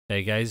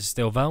Hey guys, it's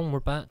delval and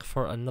we're back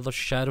for another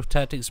Shadow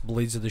Tactics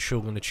Blades of the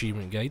Shogun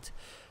achievement guide.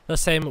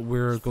 This time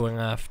we're going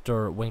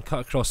after When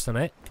Cut Across the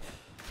Neck,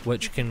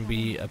 which can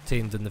be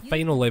obtained in the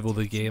final level of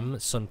the game,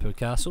 Sunpo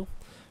Castle.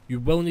 You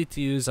will need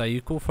to use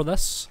Ayuko for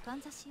this,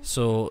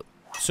 so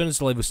as soon as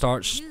the level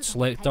starts,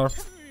 select her,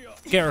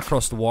 get her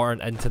across the water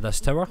and into this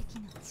tower.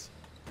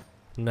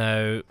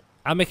 Now,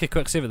 I make a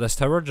quick save at this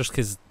tower just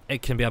because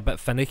it can be a bit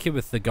finicky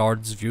with the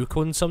guard's view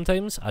cone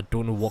sometimes. I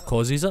don't know what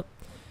causes it.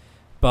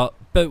 But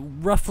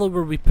roughly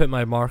where we put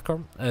my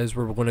marker is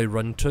where we're going to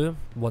run to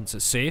once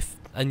it's safe.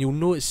 And you'll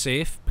know it's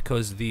safe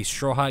because the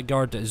straw hat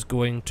guard is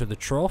going to the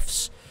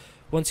troughs.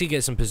 Once he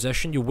gets in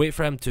position, you'll wait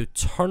for him to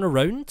turn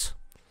around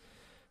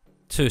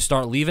to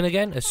start leaving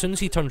again. As soon as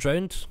he turns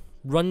around,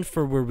 run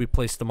for where we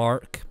placed the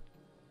mark.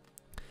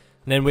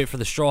 And then wait for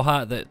the straw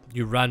hat that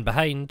you ran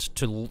behind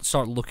to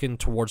start looking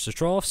towards the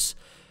troughs.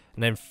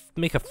 And then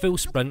make a full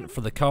sprint for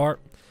the cart.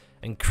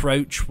 And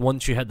crouch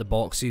once you hit the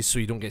boxes so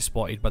you don't get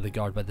spotted by the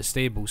guard by the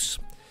stables.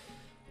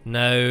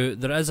 Now,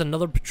 there is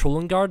another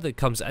patrolling guard that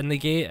comes in the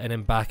gate and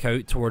then back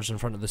out towards in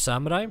front of the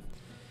samurai.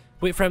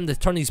 Wait for him to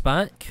turn his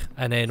back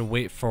and then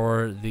wait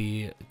for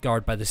the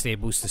guard by the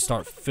stables to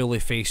start fully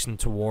facing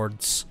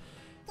towards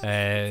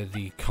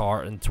the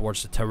cart and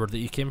towards the tower that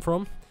you came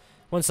from.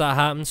 Once that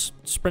happens,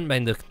 sprint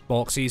behind the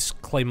boxes,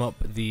 climb up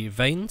the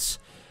vines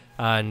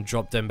and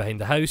drop down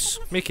behind the house,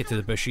 make it to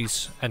the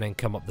bushes and then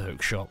come up the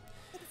hook shot.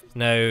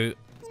 Now,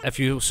 if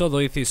you saw the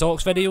Atheist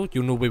Ox video,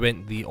 you'll know we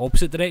went the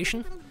opposite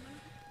direction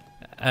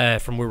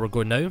from where we're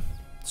going now.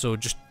 So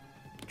just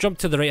jump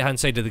to the right hand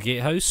side of the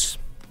gatehouse,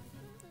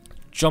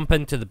 jump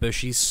into the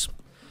bushes,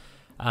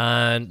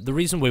 and the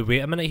reason we wait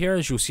a minute here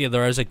is you'll see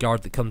there is a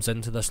guard that comes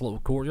into this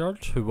little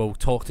courtyard who will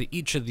talk to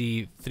each of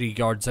the 3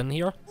 guards in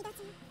here.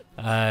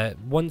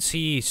 Once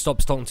he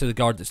stops talking to the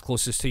guard that's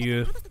closest to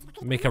you,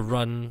 make a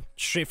run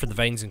straight for the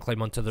vines and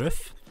climb onto the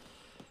roof.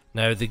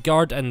 Now, the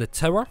guard in the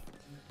tower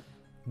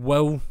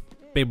will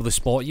be able to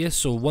spot you,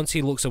 so once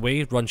he looks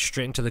away, run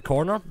straight into the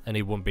corner and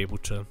he won't be able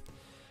to.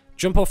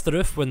 Jump off the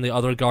roof when the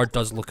other guard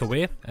does look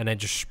away and then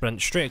just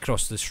sprint straight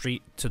across the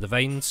street to the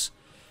vines.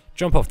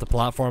 Jump off the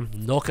platform,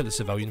 knock at the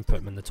civilian, put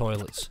him in the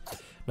toilets.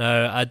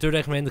 Now, I do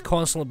recommend to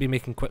constantly be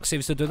making quick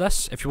saves to do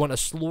this. If you want a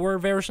slower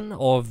version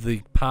of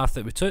the path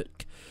that we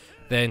took,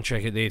 then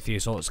check out the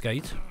Atheist Ox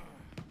guide.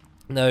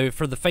 Now,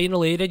 for the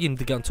final area, you need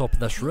to get on top of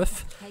this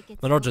roof.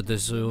 In order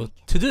to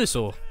do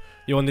so,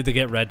 you will need to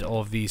get rid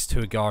of these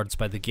 2 guards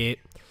by the gate.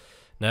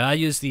 Now, I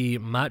use the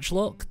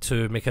matchlock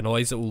to make a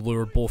noise that will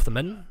lure both of them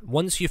in.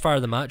 Once you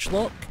fire the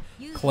matchlock,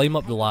 climb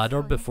up the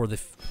ladder before they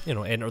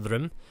enter the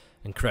room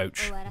and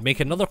crouch. Make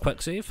another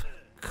quick save.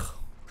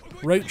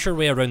 Crouch your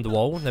way around the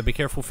wall. Now be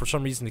careful, for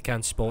some reason they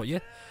can't spot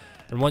you.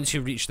 And once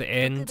you reach the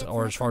end,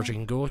 or as far as you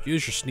can go,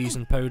 use your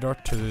sneezing powder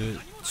to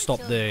stop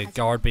the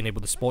guard being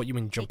able to spot you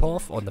when you jump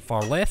off on the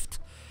far left.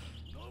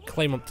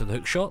 Climb up to the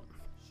hook shot.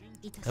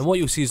 And what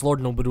you'll see is Lord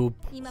Nobu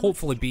will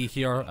hopefully be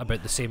here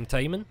about the same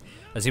timing,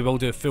 as he will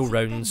do full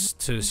rounds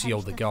to see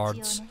all the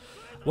guards.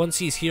 Once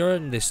he's here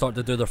and they start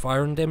to do their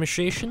firing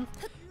demonstration,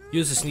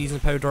 use the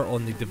sneezing powder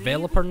on the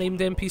developer named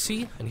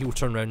NPC and he will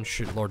turn around and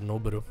shoot Lord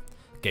Nobu,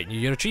 getting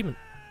you your achievement.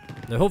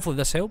 Now hopefully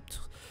this helped.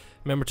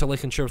 Remember to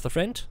like and share with a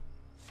friend.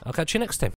 I'll catch you next time.